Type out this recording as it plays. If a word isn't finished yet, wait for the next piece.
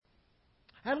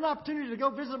I had an opportunity to go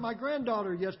visit my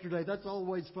granddaughter yesterday. That's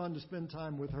always fun to spend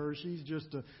time with her. She's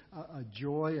just a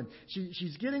joy. And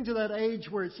she's getting to that age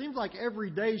where it seems like every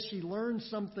day she learns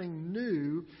something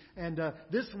new. And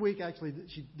this week, actually,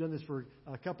 she's done this for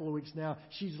a couple of weeks now,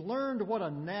 she's learned what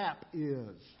a nap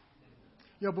is.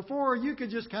 You know, before you could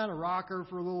just kind of rock her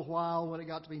for a little while when it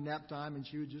got to be nap time and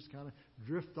she would just kind of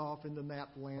drift off into nap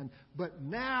land. But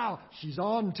now she's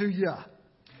on to you.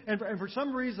 And for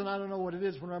some reason, I don't know what it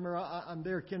is, whenever I'm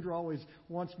there, Kendra always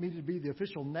wants me to be the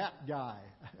official nap guy.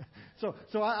 So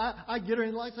I get her,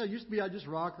 and like I said, it used to be I just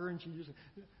rock her, and she just,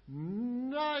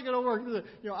 not going to work.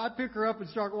 You know, I pick her up and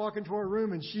start walking to her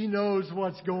room, and she knows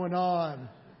what's going on.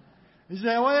 You say,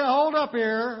 well, hold up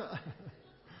here.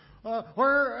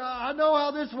 I know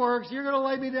how this works. You're going to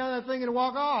lay me down that thing and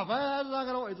walk off. That's not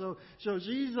going to work. So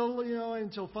she's,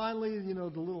 until finally, the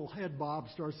little head bob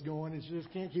starts going, and she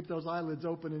just can't keep those eyelids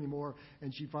open anymore,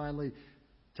 and she finally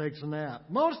takes a nap.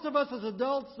 Most of us as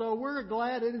adults, though, we're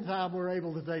glad anytime we're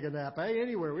able to take a nap. Hey,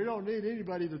 anywhere. We don't need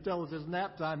anybody to tell us it's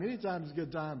nap time. Anytime is a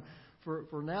good time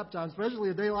for nap time, especially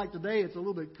a day like today. It's a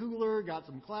little bit cooler, got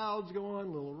some clouds going,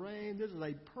 a little rain. This is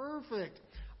a perfect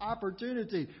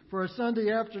opportunity for a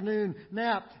Sunday afternoon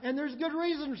nap. And there's good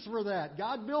reasons for that.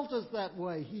 God built us that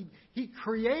way. He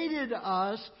created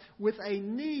us with a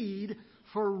need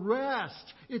for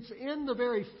rest. It's in the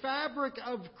very fabric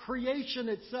of creation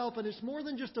itself, and it's more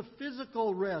than just a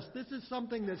physical rest. This is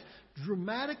something that's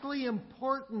dramatically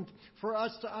important for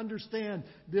us to understand,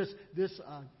 this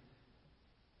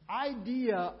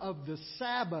idea of the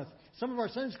Sabbath. Some of our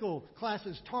Sunday school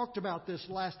classes talked about this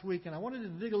last week, and I wanted to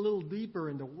dig a little deeper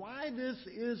into why this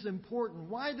is important,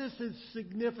 why this is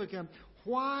significant,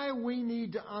 why we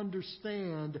need to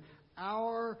understand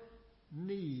our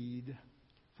need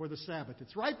for the Sabbath.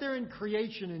 It's right there in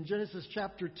creation in Genesis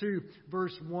chapter 2,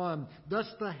 verse 1. Thus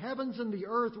the heavens and the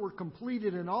earth were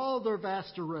completed in all their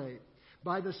vast array.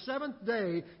 By the seventh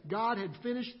day, God had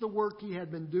finished the work He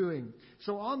had been doing.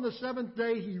 So on the seventh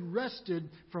day, He rested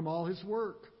from all His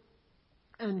work.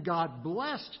 And God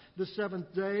blessed the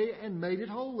seventh day and made it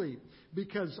holy,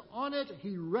 because on it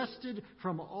He rested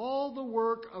from all the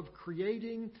work of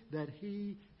creating that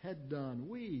He had done.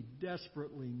 We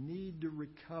desperately need to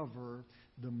recover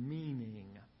the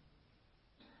meaning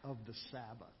of the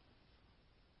Sabbath.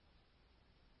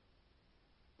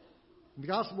 In the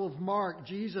Gospel of Mark,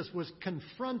 Jesus was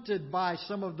confronted by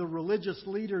some of the religious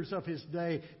leaders of His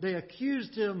day. They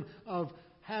accused Him of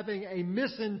having a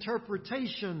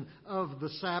misinterpretation of the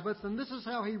Sabbath. And this is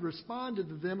how He responded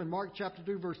to them. In Mark chapter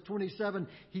 2, verse 27,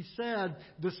 He said,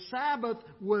 "The Sabbath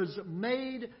was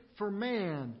made for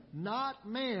man, not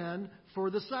man for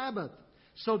the Sabbath.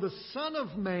 So the Son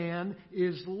of Man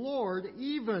is Lord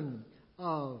even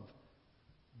of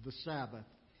the Sabbath."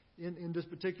 In this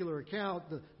particular account,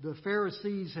 the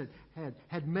Pharisees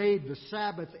had made the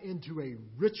Sabbath into a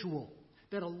ritual.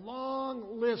 They had a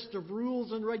long list of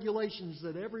rules and regulations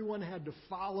that everyone had to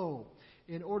follow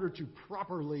in order to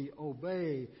properly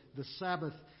obey the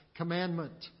Sabbath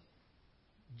commandment.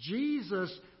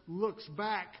 Jesus looks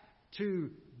back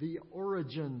to the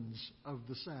origins of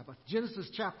the Sabbath. Genesis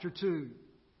chapter 2,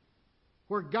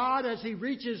 where God, as He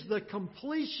reaches the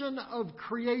completion of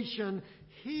creation,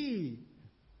 He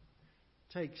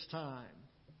takes time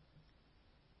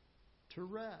to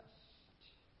rest.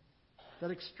 That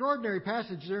extraordinary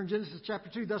passage there in Genesis chapter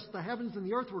 2, thus the heavens and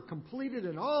the earth were completed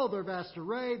in all their vast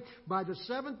array. By the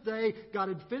seventh day, God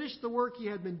had finished the work He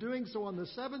had been doing, so on the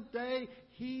seventh day,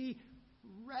 He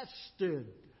rested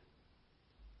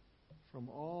from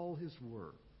all His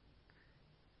work.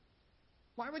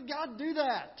 Why would God do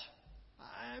that?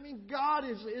 I mean, God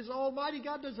is almighty.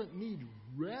 God doesn't need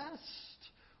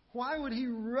rest. Why would He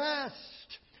rest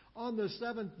on the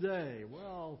seventh day?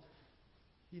 Well,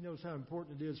 He knows how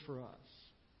important it is for us.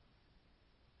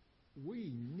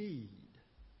 We need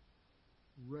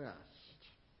rest.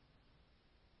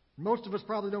 Most of us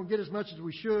probably don't get as much as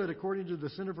we should. According to the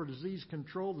Center for Disease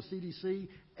Control, the CDC,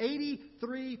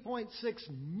 83.6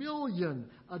 million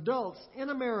adults in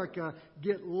America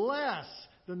get less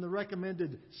than the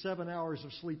recommended 7 hours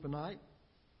of sleep a night.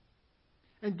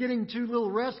 And getting too little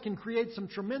rest can create some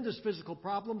tremendous physical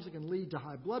problems. It can lead to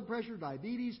high blood pressure,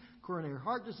 diabetes, coronary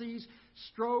heart disease,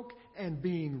 stroke, and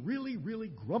being really, really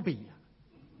grumpy.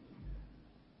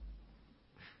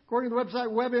 According to the website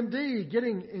WebMD,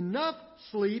 getting enough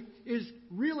sleep is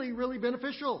really, really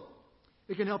beneficial.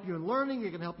 It can help you in learning.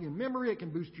 It can help you in memory. It can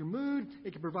boost your mood.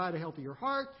 It can provide a healthier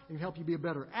heart. It can help you be a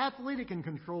better athlete. It can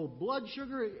control blood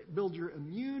sugar. It builds your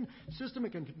immune system.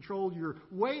 It can control your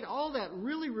weight. All that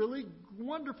really, really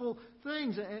wonderful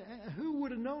things. Who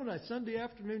would have known a Sunday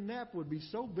afternoon nap would be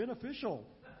so beneficial?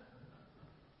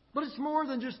 But it's more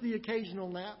than just the occasional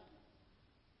nap.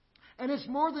 And it's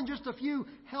more than just a few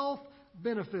health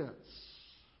benefits.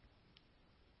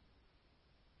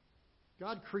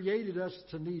 God created us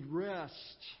to need rest,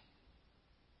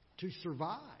 to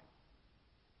survive.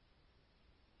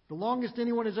 The longest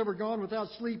anyone has ever gone without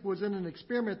sleep was in an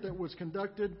experiment that was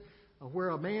conducted where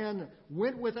a man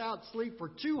went without sleep for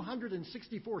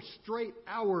 264 straight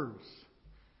hours.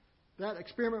 That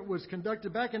experiment was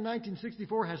conducted back in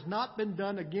 1964, has not been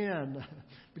done again,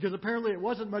 because apparently it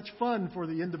wasn't much fun for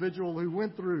the individual who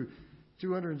went through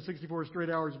 264 straight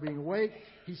hours being awake.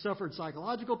 He suffered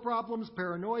psychological problems,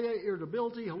 paranoia,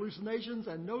 irritability, hallucinations,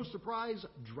 and no surprise,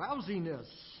 drowsiness.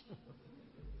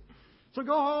 So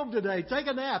go home today, take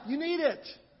a nap. You need it.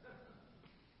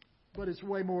 But it's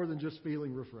way more than just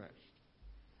feeling refreshed.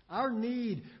 Our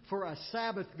need for a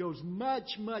Sabbath goes much,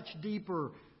 much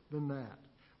deeper than that.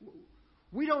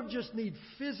 We don't just need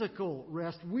physical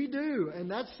rest. We do, and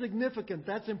that's significant.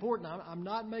 That's important. I'm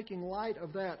not making light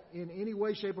of that in any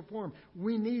way, shape, or form.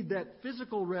 We need that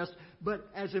physical rest. But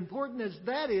as important as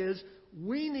that is,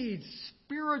 we need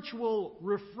spiritual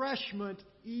refreshment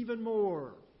even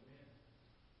more.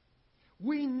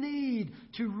 We need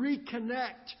to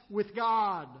reconnect with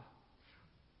God.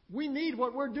 We need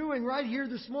what we're doing right here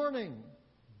this morning.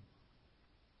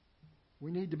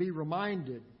 We need to be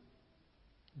reminded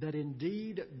that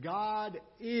indeed God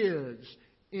is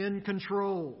in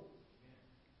control.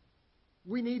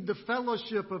 We need the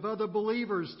fellowship of other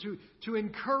believers to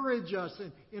encourage us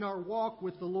in our walk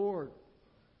with the Lord.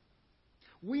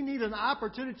 We need an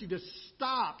opportunity to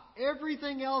stop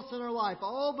everything else in our life,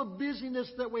 all the busyness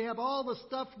that we have, all the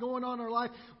stuff going on in our life.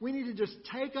 We need to just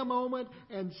take a moment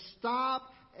and stop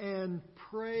and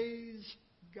praise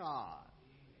God.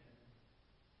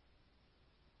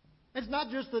 It's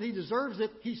not just that He deserves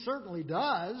it. He certainly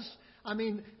does. I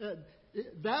mean,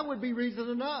 that would be reason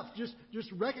enough.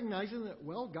 Just recognizing that,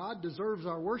 well, God deserves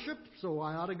our worship, so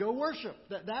I ought to go worship.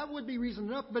 That would be reason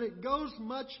enough, but it goes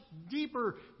much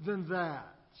deeper than that.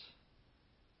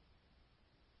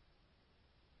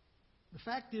 The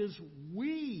fact is,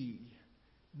 we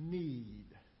need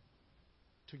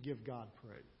to give God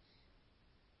praise.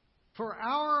 For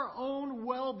our own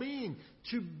well-being,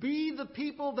 to be the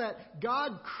people that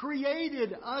God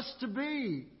created us to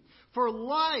be, for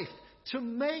life to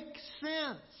make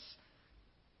sense,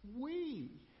 we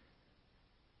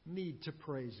need to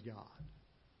praise God.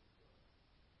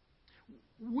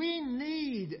 We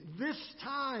need this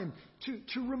time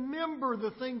to remember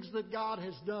the things that God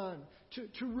has done,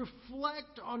 to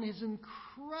reflect on His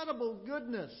incredible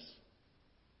goodness,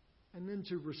 and then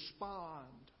to respond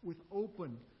with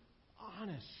open,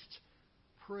 honest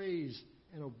praise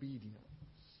and obedience.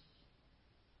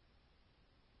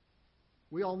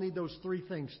 We all need those three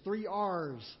things, 3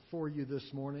 R's for you this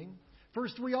morning.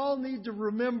 First, we all need to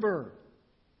remember.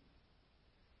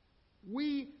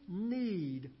 We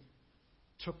need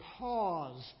to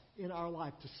pause in our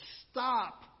life, to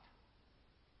stop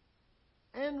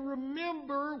and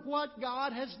remember what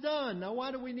God has done. Now,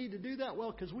 why do we need to do that?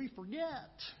 Well, because we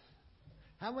forget.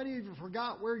 How many of you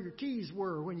forgot where your keys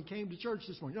were when you came to church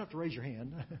this morning? You don't have to raise your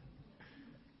hand.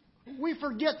 We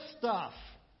forget stuff.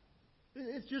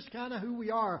 It's just kind of who we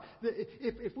are.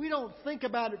 If we don't think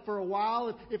about it for a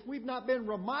while, if we've not been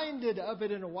reminded of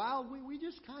it in a while, we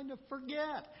just kind of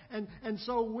forget. And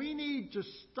so we need to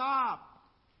stop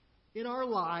in our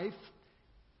life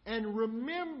and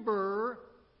remember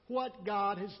what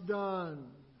God has done.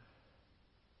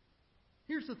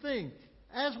 Here's the thing.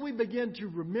 As we begin to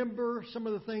remember some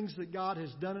of the things that God has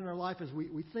done in our life, as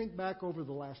we think back over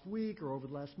the last week or over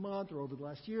the last month or over the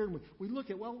last year, and we look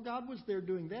at, well, God was there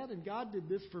doing that, and God did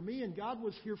this for me, and God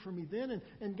was here for me then,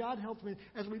 and God helped me.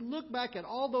 As we look back at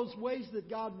all those ways that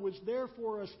God was there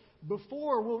for us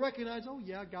before, we'll recognize, oh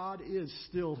yeah, God is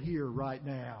still here right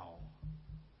now.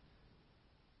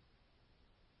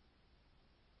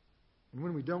 And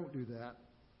when we don't do that,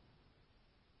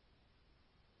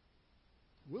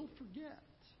 we'll forget.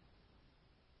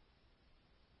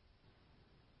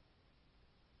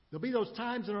 There'll be those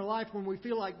times in our life when we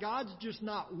feel like God's just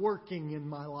not working in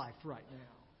my life right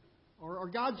now. Or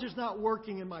God's just not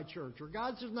working in my church. Or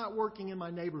God's just not working in my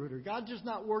neighborhood. Or God's just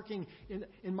not working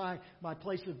in my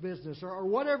place of business. Or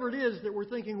whatever it is that we're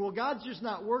thinking, well, God's just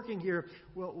not working here.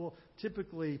 Well,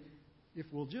 typically, if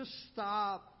we'll just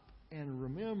stop and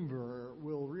remember,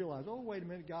 we'll realize, oh, wait a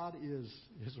minute, God is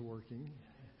working.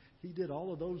 He did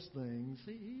all of those things.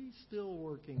 He's still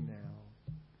working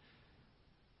now.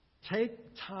 Take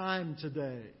time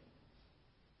today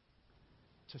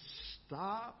to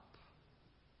stop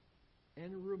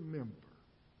and remember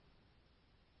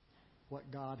what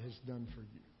God has done for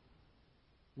you.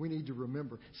 We need to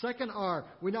remember. Second R,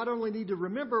 we not only need to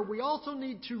remember, we also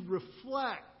need to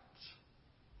reflect.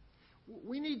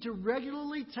 We need to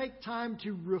regularly take time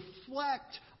to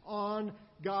reflect on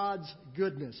God's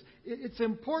goodness. It's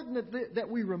important that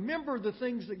we remember the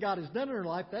things that God has done in our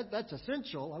life. That's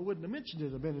essential. I wouldn't have mentioned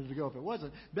it a minute ago if it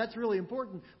wasn't. That's really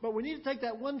important. But we need to take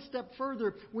that one step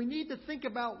further. We need to think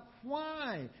about,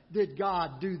 why did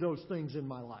God do those things in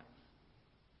my life?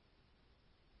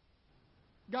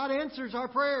 God answers our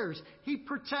prayers. He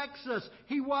protects us.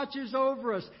 He watches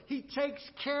over us. He takes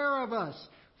care of us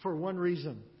for one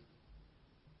reason.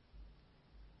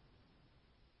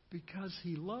 Because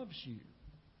He loves you.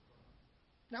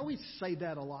 Now, we say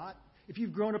that a lot. If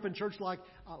you've grown up in church like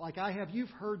I have, you've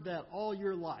heard that all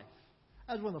your life.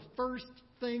 That was one of the first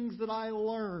things that I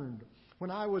learned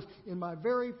when I was in my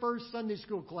very first Sunday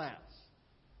school class.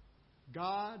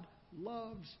 God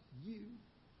loves you.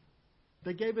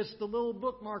 They gave us the little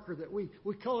bookmarker that we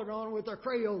colored on with our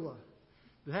Crayola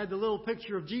that had the little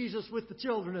picture of Jesus with the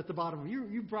children at the bottom.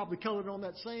 You probably colored on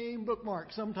that same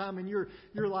bookmark sometime in your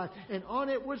life. And on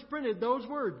it was printed those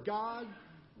words, God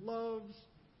loves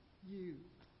you.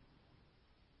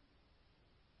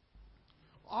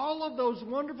 All of those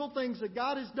wonderful things that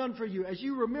God has done for you, as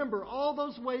you remember all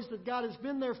those ways that God has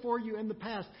been there for you in the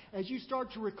past, as you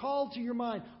start to recall to your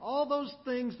mind all those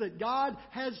things that God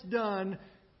has done,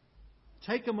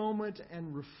 take a moment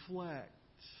and reflect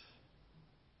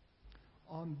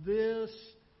on this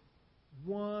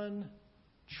one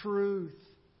truth.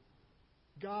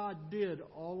 God did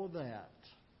all of that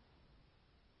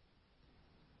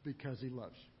because He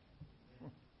loves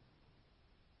you.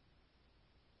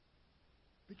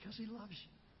 Because He loves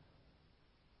you.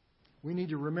 We need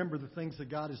to remember the things that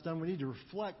God has done. We need to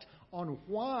reflect on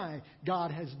why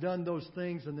God has done those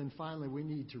things. And then finally, we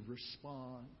need to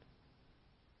respond.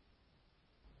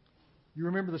 You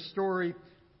remember the story?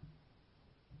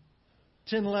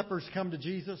 10 lepers come to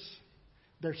Jesus.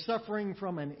 They're suffering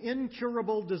from an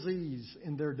incurable disease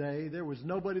in their day. There was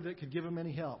nobody that could give them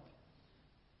any help.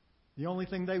 The only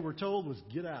thing they were told was,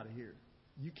 get out of here.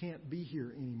 You can't be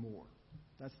here anymore.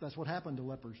 That's what happened to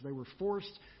lepers. They were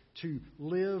forced to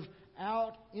live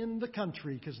out in the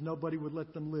country because nobody would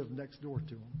let them live next door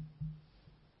to them.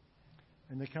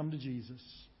 And they come to Jesus,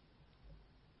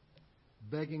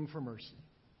 begging for mercy.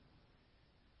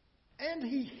 And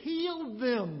He healed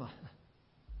them.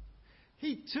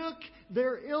 He took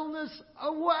their illness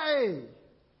away.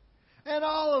 And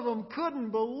all of them couldn't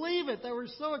believe it. They were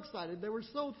so excited. They were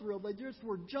so thrilled. They just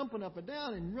were jumping up and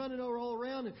down and running all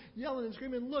around and yelling and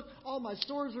screaming, look, all my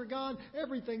stores are gone.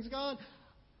 Everything's gone.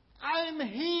 I'm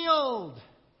healed.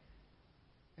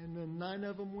 And then 9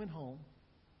 of them went home.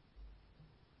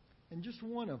 And just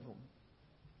one of them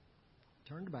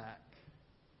turned back,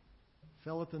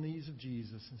 fell at the knees of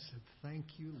Jesus and said, thank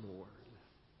you, Lord,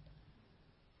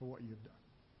 for what you've done.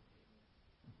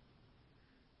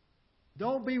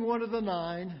 Don't be one of the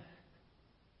 9.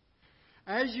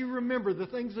 As you remember the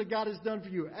things that God has done for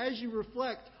you, as you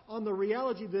reflect on the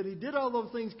reality that He did all those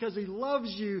things because He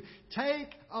loves you, take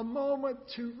a moment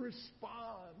to respond.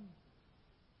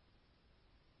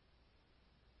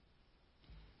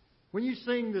 When you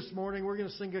sing this morning, we're going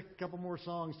to sing a couple more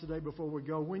songs today before we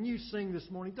go. When you sing this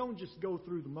morning, don't just go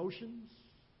through the motions.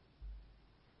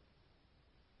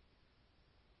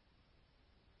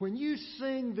 When you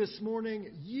sing this morning,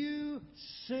 you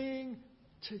sing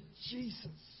to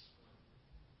Jesus.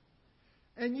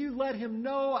 And you let Him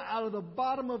know out of the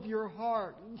bottom of your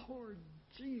heart, Lord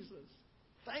Jesus,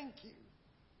 thank you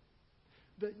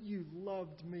that you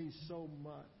loved me so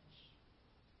much.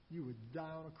 You would die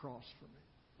on a cross for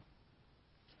me.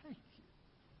 Thank you.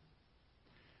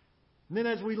 And then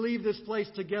as we leave this place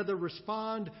together,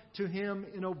 respond to Him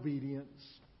in obedience.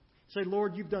 Say,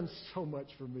 Lord, you've done so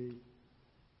much for me.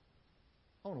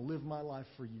 I want to live my life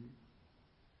for you.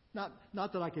 Not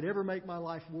that I could ever make my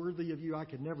life worthy of you. I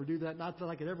could never do that. Not that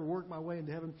I could ever work my way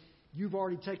into heaven. You've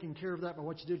already taken care of that by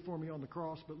what you did for me on the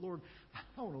cross. But Lord, I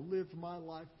want to live my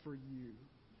life for you.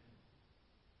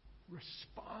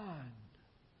 Respond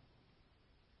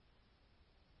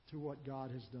to what God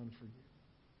has done for you.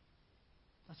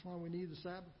 That's why we need the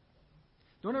Sabbath.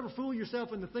 Don't ever fool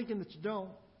yourself into thinking that you don't.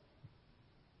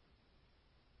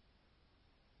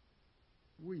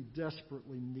 We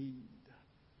desperately need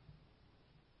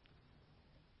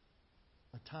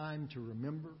a time to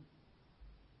remember,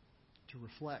 to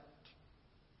reflect,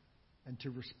 and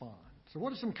to respond. So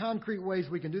what are some concrete ways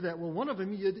we can do that? Well, one of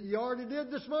them you already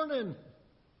did this morning.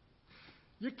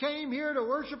 You came here to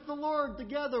worship the Lord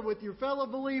together with your fellow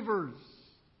believers.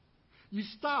 You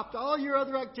stopped all your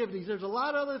other activities. There's a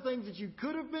lot of other things that you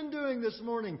could have been doing this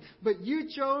morning, but you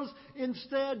chose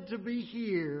instead to be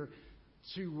here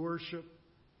to worship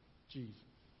Jesus.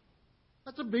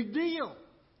 That's a big deal.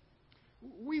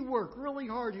 We work really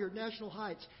hard here at National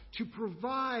Heights to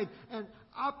provide an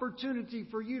opportunity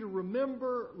for you to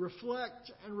remember, reflect,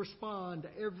 and respond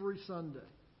every Sunday.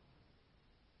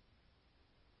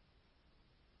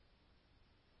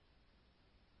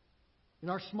 In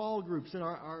our small groups, in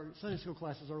our Sunday school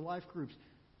classes, our life groups,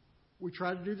 we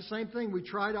try to do the same thing. We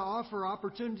try to offer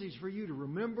opportunities for you to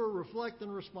remember, reflect,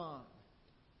 and respond.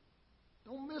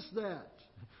 Don't miss that.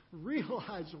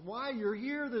 Realize why you're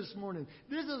here this morning.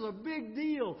 This is a big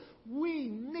deal. We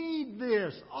need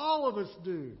this. All of us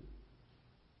do.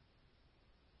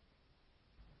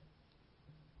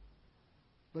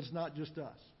 But it's not just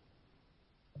us.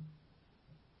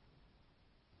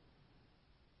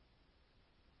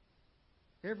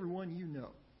 Everyone you know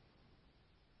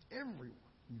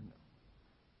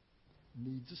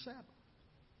needs a Sabbath.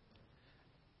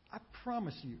 I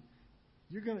promise you,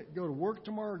 you're going to go to work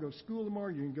tomorrow, go to school tomorrow,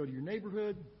 you're going to go to your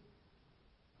neighborhood,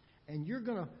 and you're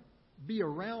going to be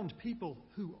around people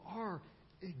who are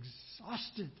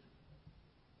exhausted.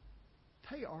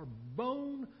 They are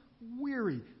bone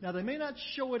weary. Now, they may not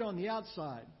show it on the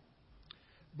outside,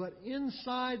 but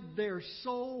inside their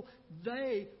soul,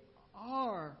 they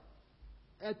are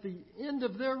at the end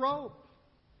of their rope.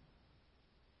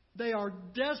 They are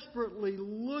desperately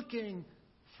looking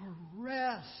for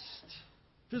rest.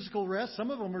 Physical rest. Some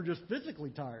of them are just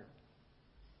physically tired.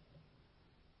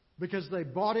 Because they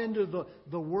bought into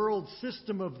the world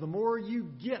system of the more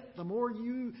you get, the more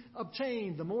you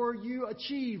obtain, the more you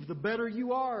achieve, the better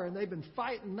you are. And they've been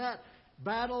fighting that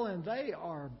battle, and they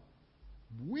are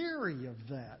weary of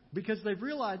that. Because they've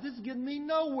realized this is getting me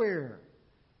nowhere.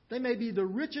 They may be the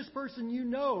richest person you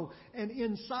know, and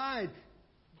inside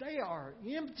they are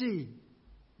empty.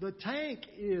 The tank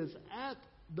is at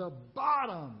the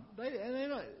bottom.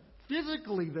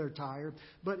 Physically they're tired,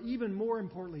 but even more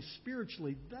importantly,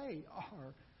 spiritually, they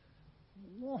are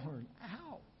worn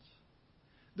out.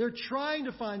 They're trying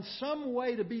to find some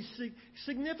way to be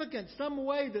significant, some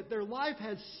way that their life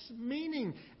has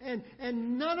meaning,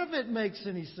 and none of it makes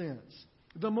any sense.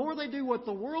 The more they do what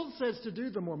the world says to do,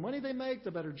 the more money they make,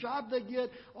 the better job they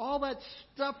get. All that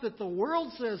stuff that the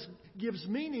world says gives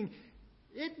meaning,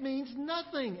 it means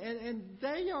nothing. And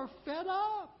they are fed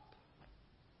up.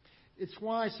 It's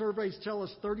why surveys tell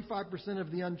us 35%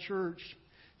 of the unchurched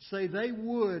say they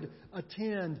would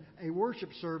attend a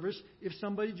worship service if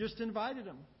somebody just invited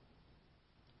them.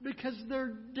 Because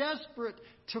they're desperate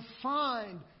to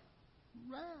find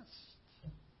rest.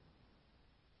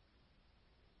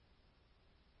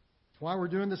 Why we're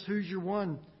doing this Who's Your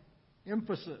One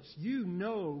emphasis. You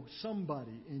know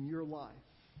somebody in your life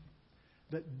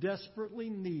that desperately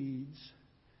needs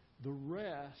the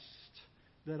rest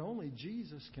that only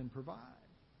Jesus can provide.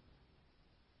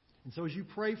 And so as you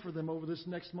pray for them over this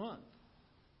next month,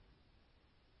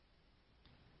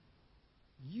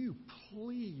 you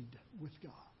plead with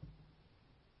God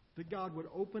that God would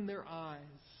open their eyes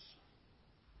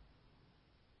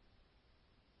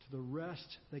to the rest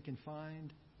they can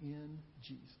find in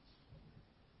Jesus.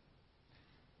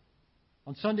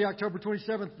 On Sunday, October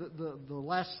 27th, the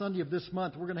last Sunday of this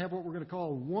month, we're going to have what we're going to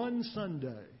call One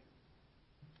Sunday.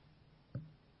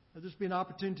 There'll just be an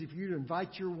opportunity for you to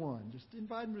invite your one. Just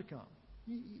invite them to come.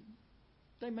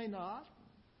 They may not,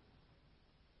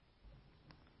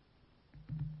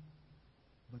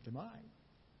 but they might.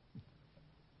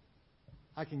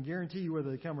 I can guarantee you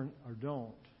whether they come or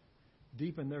don't,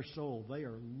 deep in their soul, they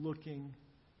are looking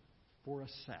for a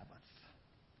Sabbath.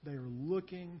 They are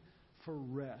looking for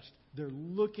rest. They're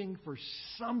looking for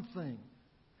something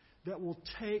that will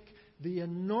take the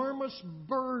enormous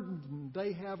burden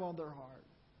they have on their heart,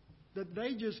 that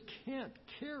they just can't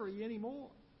carry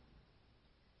anymore.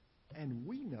 And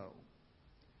we know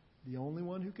the only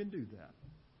one who can do that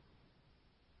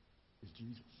is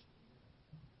Jesus.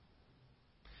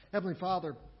 Heavenly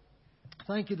Father,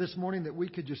 thank you this morning that we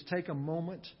could just take a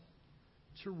moment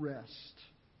to rest.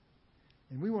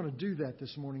 And we want to do that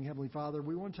this morning, Heavenly Father.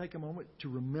 We want to take a moment to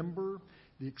remember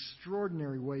the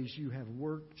extraordinary ways you have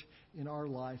worked in our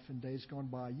life in days gone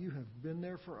by. You have been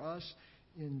there for us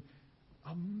in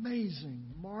amazing,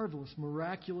 marvelous,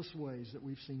 miraculous ways that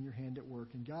we've seen your hand at work.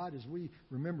 And God, as we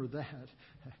remember that,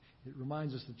 it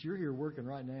reminds us that you're here working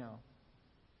right now.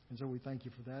 And so we thank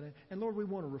you for that. And Lord, we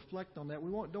want to reflect on that.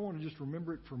 Don't want to just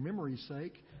remember it for memory's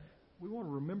sake. We want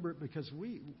to remember it because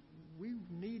we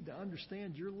need to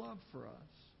understand your love for us.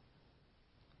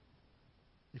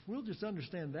 If we'll just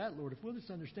understand that, Lord, if we'll just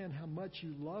understand how much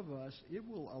you love us, it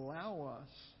will allow us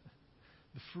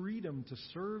the freedom to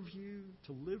serve you,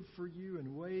 to live for you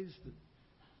in ways that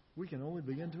we can only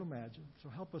begin to imagine. So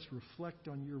help us reflect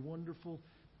on your wonderful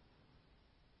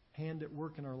hand at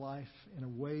work in our life in a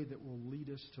way that will lead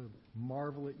us to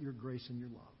marvel at your grace and your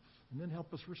love. And then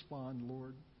help us respond,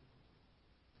 Lord.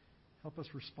 Help us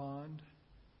respond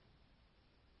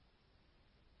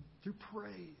through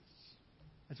praise.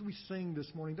 As we sing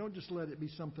this morning, don't just let it be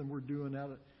something we're doing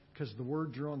out because the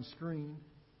words are on the screen.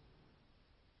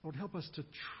 Lord, help us to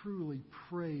truly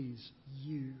praise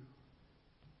you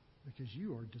because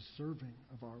you are deserving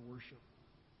of our worship.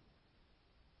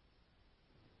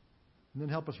 And then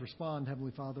help us respond,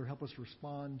 Heavenly Father. Help us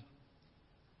respond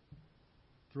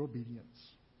through obedience,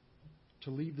 to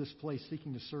leave this place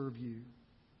seeking to serve you.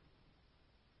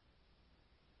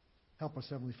 Help us,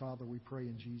 Heavenly Father, we pray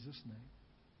in Jesus'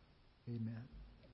 name. Amen.